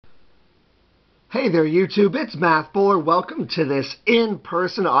Hey there YouTube, it's Math Bowler. Welcome to this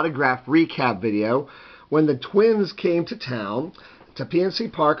in-person autograph recap video. When the Twins came to town to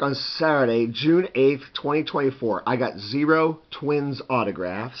PNC Park on Saturday, June 8th, 2024, I got 0 Twins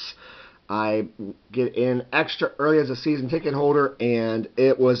autographs. I get in extra early as a season ticket holder, and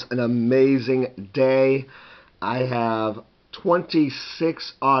it was an amazing day. I have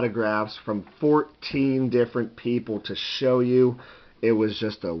 26 autographs from 14 different people to show you. It was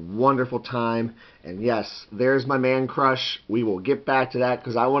just a wonderful time. And yes, there's my man crush. We will get back to that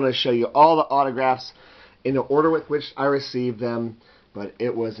because I want to show you all the autographs in the order with which I received them. But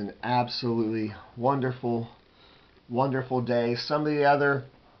it was an absolutely wonderful, wonderful day. Some of the other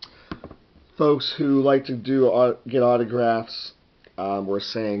folks who like to get autographs were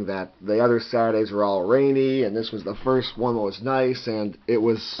saying that the other Saturdays were all rainy, and this was the first one that was nice, and it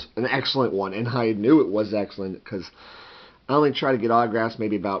was an excellent one. And I knew it was excellent because I only try to get autographs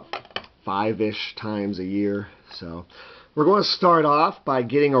maybe about 5-ish times a year. So we're going to start off by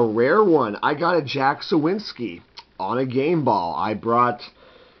getting a rare one. I got a Jack Suwinski on a game ball. I brought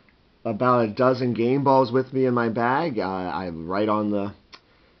about a dozen game balls with me in my bag. I write on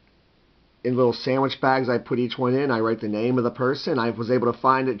in little sandwich bags I put each one in. I write the name of the person. I was able to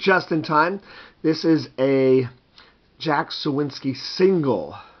find it just in time. This is a Jack Suwinski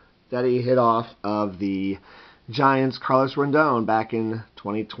single that he hit off of the Giants' Carlos Rendon back in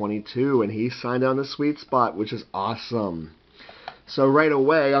 2022, and he signed on the sweet spot, which is awesome. So right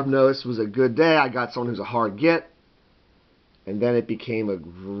away, I've noticed it was a good day. I got someone who's a hard get, and then it became a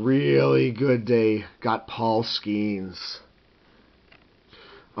really good day. Got Paul Skenes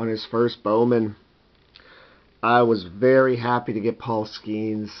on his first Bowman. I was very happy to get Paul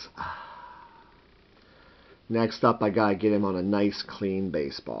Skenes. Next up, I gotta get him on a nice, clean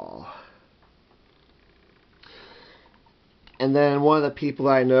baseball. And then one of the people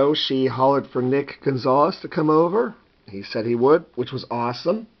I know, she hollered for Nick Gonzalez to come over. He said he would, which was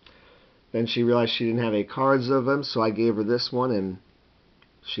awesome. Then she realized she didn't have any cards of him, so I gave her this one, and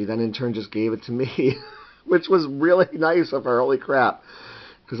she then in turn just gave it to me, which was really nice of her. Holy crap.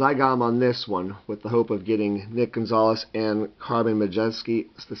 Because I got him on this one with the hope of getting Nick Gonzalez and Carmen Majeski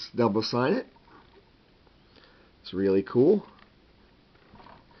to double sign it. It's really cool.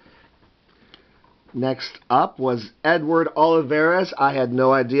 Next up was Edward Olivares. I had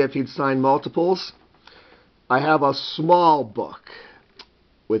no idea if he'd signed multiples. I have a small book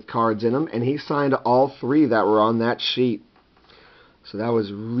with cards in them, and he signed all 3 that were on that sheet. So that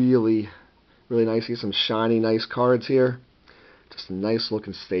was really, really nice. See some shiny, nice cards here. Just a nice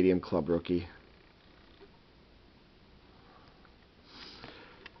looking Stadium Club rookie.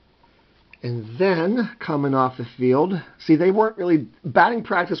 And then, coming off the field, see, they weren't really, batting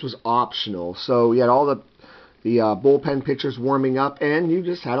practice was optional. So you had all the bullpen pitchers warming up, and you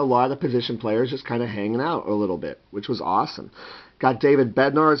just had a lot of the position players just kind of hanging out a little bit, which was awesome. Got David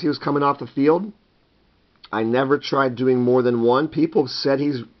Bednar as he was coming off the field. I never tried doing more than one. People said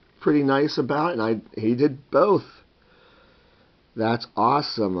he's pretty nice about it, and he did both. That's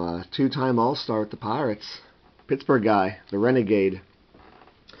awesome. 2-time All-Star with the Pirates. Pittsburgh guy, the Renegade.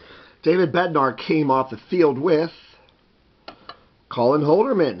 David Bednar came off the field with Colin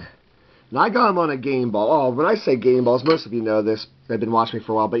Holderman. And I got him on a game ball. Oh, when I say game balls, most of you know this. They've been watching me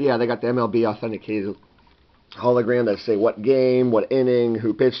for a while. But yeah, they got the MLB authenticated hologram that say what game, what inning,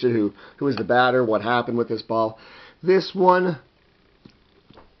 who pitched it, who was the batter, what happened with this ball. This one,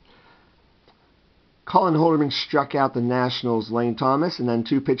 Colin Holderman struck out the Nationals' Lane Thomas, and then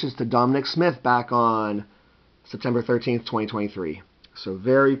 2 pitches to Dominic Smith back on September 13th, 2023. So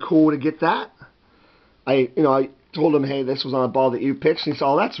very cool to get that. I told him, hey, this was on a ball that you pitched. And he said,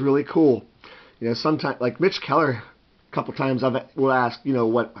 oh, that's really cool. Sometimes, like Mitch Keller, a couple times I will ask,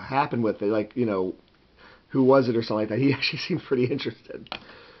 what happened with it, like, who was it or something like that. He actually seemed pretty interested.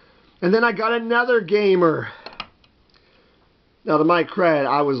 And then I got another gamer. Now, to my credit,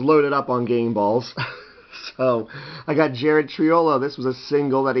 I was loaded up on game balls. So I got Jared Triolo. This was a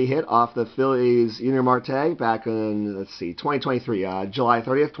single that he hit off the Phillies Yunior Marte back in, 2023, July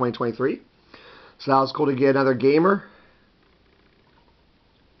 30th, 2023. So that was cool to get another gamer.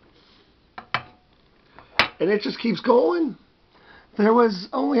 And it just keeps going. There was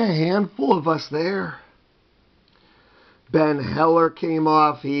only a handful of us there. Ben Heller came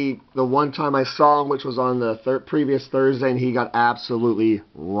off. The one time I saw him, which was on the previous Thursday, and he got absolutely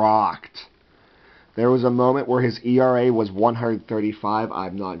rocked. There was a moment where his ERA was 135.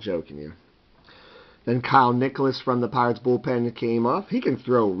 I'm not joking you. Then Kyle Nicholas from the Pirates bullpen came off. He can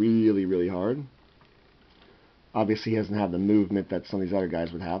throw really, really hard. Obviously, he doesn't have the movement that some of these other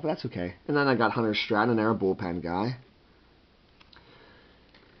guys would have, but that's okay. And then I got Hunter Stratton, our bullpen guy.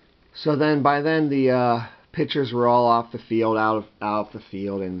 So then, by then, the pitchers were all off the field, out of the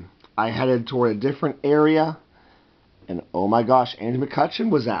field, and I headed toward a different area, and oh my gosh, Andrew McCutchen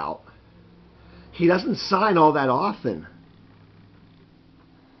was out. He doesn't sign all that often.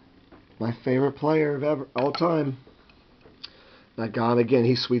 My favorite player of all time. Not gone again.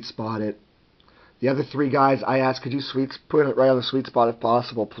 He sweet spotted. The other three guys, I asked, could you put it right on the sweet spot if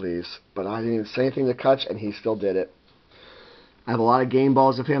possible, please? But I didn't even say anything to Kutch, and he still did it. I have a lot of game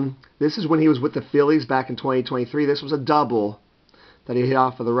balls of him. This is when he was with the Phillies back in 2023. This was a double that he hit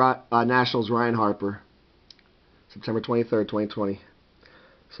off of the Nationals' Ryan Harper. September 23rd, 2020.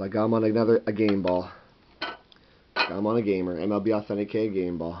 So I got him on a game ball. Got him on a gamer. MLB authenticated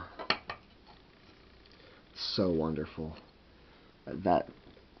game ball. So wonderful. That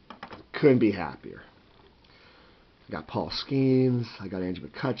couldn't be happier. I got Paul Skenes. I got Andrew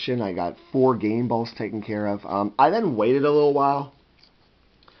McCutchen. I got 4 game balls taken care of. I then waited a little while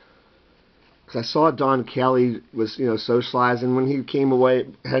because I saw Don Kelly was, socializing. When he came away,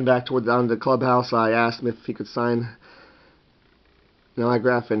 heading back down to the clubhouse, I asked him if he could sign an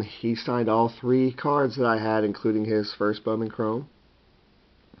autograph, and he signed all 3 cards that I had, including his first Bowman Chrome.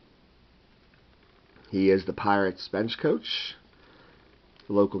 He is the Pirates bench coach,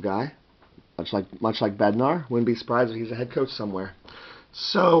 the local guy, much like Bednar. Wouldn't be surprised if he's a head coach somewhere.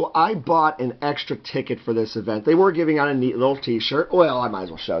 So I bought an extra ticket for this event. They were giving out a neat little T-shirt. Well, I might as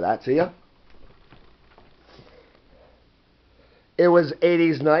well show that to you. It was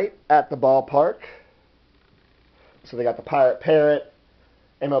 80s night at the ballpark. So they got the Pirate Parrot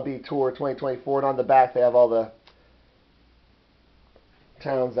MLB Tour 2024, and on the back they have all the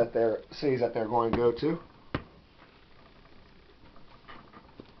cities that they're going to go to.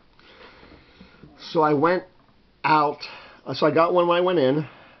 So I went out. So I got one when I went in.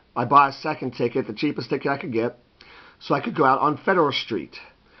 I bought a second ticket, the cheapest ticket I could get, so I could go out on Federal Street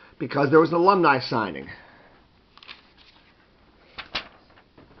because there was an alumni signing.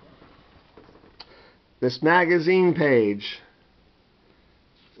 This magazine page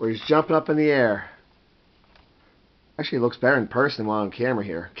where he's jumping up in the air. Actually, it looks better in person while on camera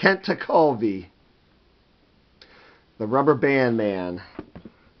here. Kent Tekulve, the Rubber Band Man,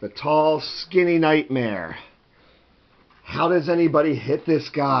 the tall, skinny nightmare. How does anybody hit this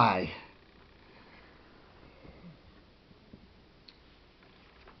guy?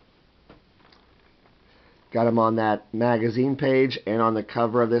 Got him on that magazine page and on the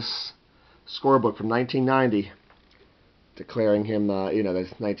cover of this scorebook from 1990, declaring him, the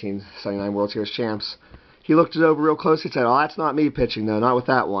 1979 World Series champs. He looked it over real close. He said, "Oh, that's not me pitching, though. Not with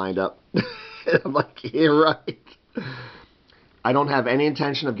that wind-up." I'm like, "You're right." I don't have any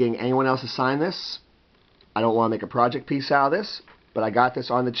intention of getting anyone else to sign this. I don't want to make a project piece out of this, but I got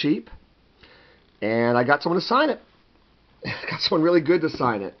this on the cheap, and I got someone to sign it. I got someone really good to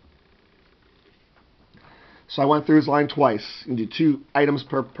sign it. So I went through his line twice. You can do 2 items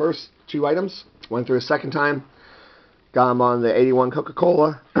per purse, 2 items. Went through a second time. Got him on the 81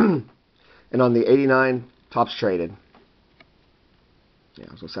 Coca-Cola and on the 89 Topps Traded. Yeah,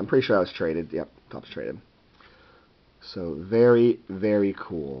 I'm pretty sure I was traded. Yep, Topps Traded. So very, very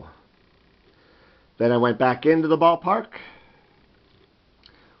cool. Then I went back into the ballpark,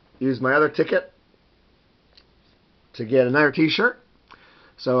 used my other ticket to get another T-shirt.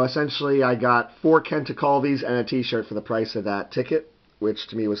 So essentially I got 4 Kent Tekulves and a T-shirt for the price of that ticket, which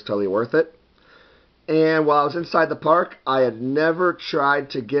to me was totally worth it. And while I was inside the park, I had never tried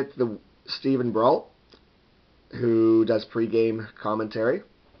to get the Stephen Brault, who does pregame commentary.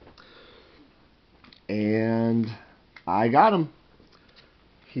 And I got him.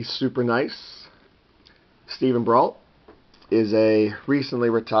 He's super nice. Stephen Brault is a recently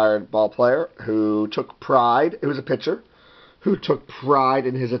retired ball player who took pride, it was a pitcher, who took pride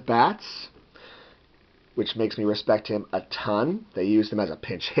in his at-bats, which makes me respect him a ton. They used him as a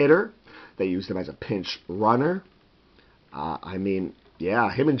pinch hitter. They used him as a pinch runner.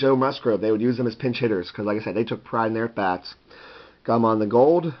 Yeah, him and Joe Musgrove, they would use them as pinch hitters because, like I said, they took pride in their at-bats. Got him on the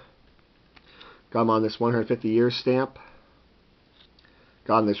gold. Got him on this 150-year stamp.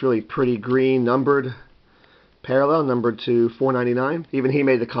 Got him this really pretty green numbered parallel, numbered to 499. Even he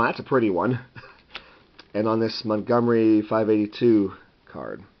made the con. That's a pretty one. And on this Montgomery 582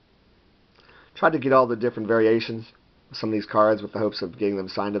 card. Tried to get all the different variations of some of these cards with the hopes of getting them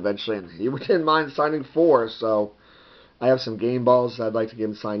signed eventually, and he didn't mind signing 4, so I have some game balls I'd like to get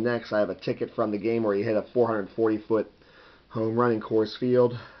him signed next. I have a ticket from the game where he hit a 440-foot home run in Coors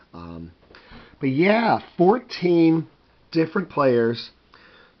Field. But yeah, 14 different players,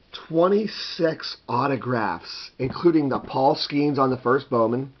 26 autographs, including the Paul Skenes on the first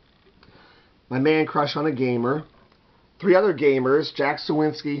Bowman, my man crush on a gamer, 3 other gamers, Jack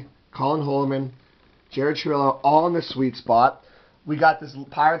Sawinski, Colin Holman, Jared Chirillo, all in the sweet spot. We got this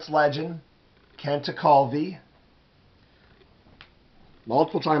Pirates legend, Kent Tekulve,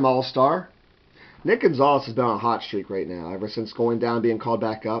 multiple-time All-Star. Nick Gonzalez has been on a hot streak right now, ever since going down and being called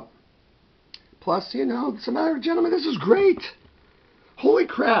back up. Plus, you know, some other gentlemen, this is great. Holy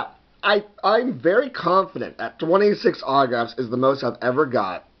crap. I'm very confident that 26 autographs is the most I've ever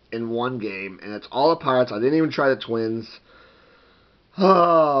got in one game, and it's all the Pirates. I didn't even try the Twins.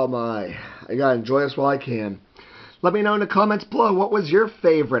 Oh, my. I got to enjoy this while I can. Let me know in the comments below, what was your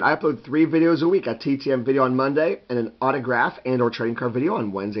favorite? I upload 3 videos a week. A TTM video on Monday and an autograph and or trading card video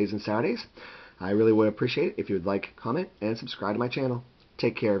on Wednesdays and Saturdays. I really would appreciate it if you would like, comment, and subscribe to my channel.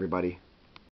 Take care, everybody.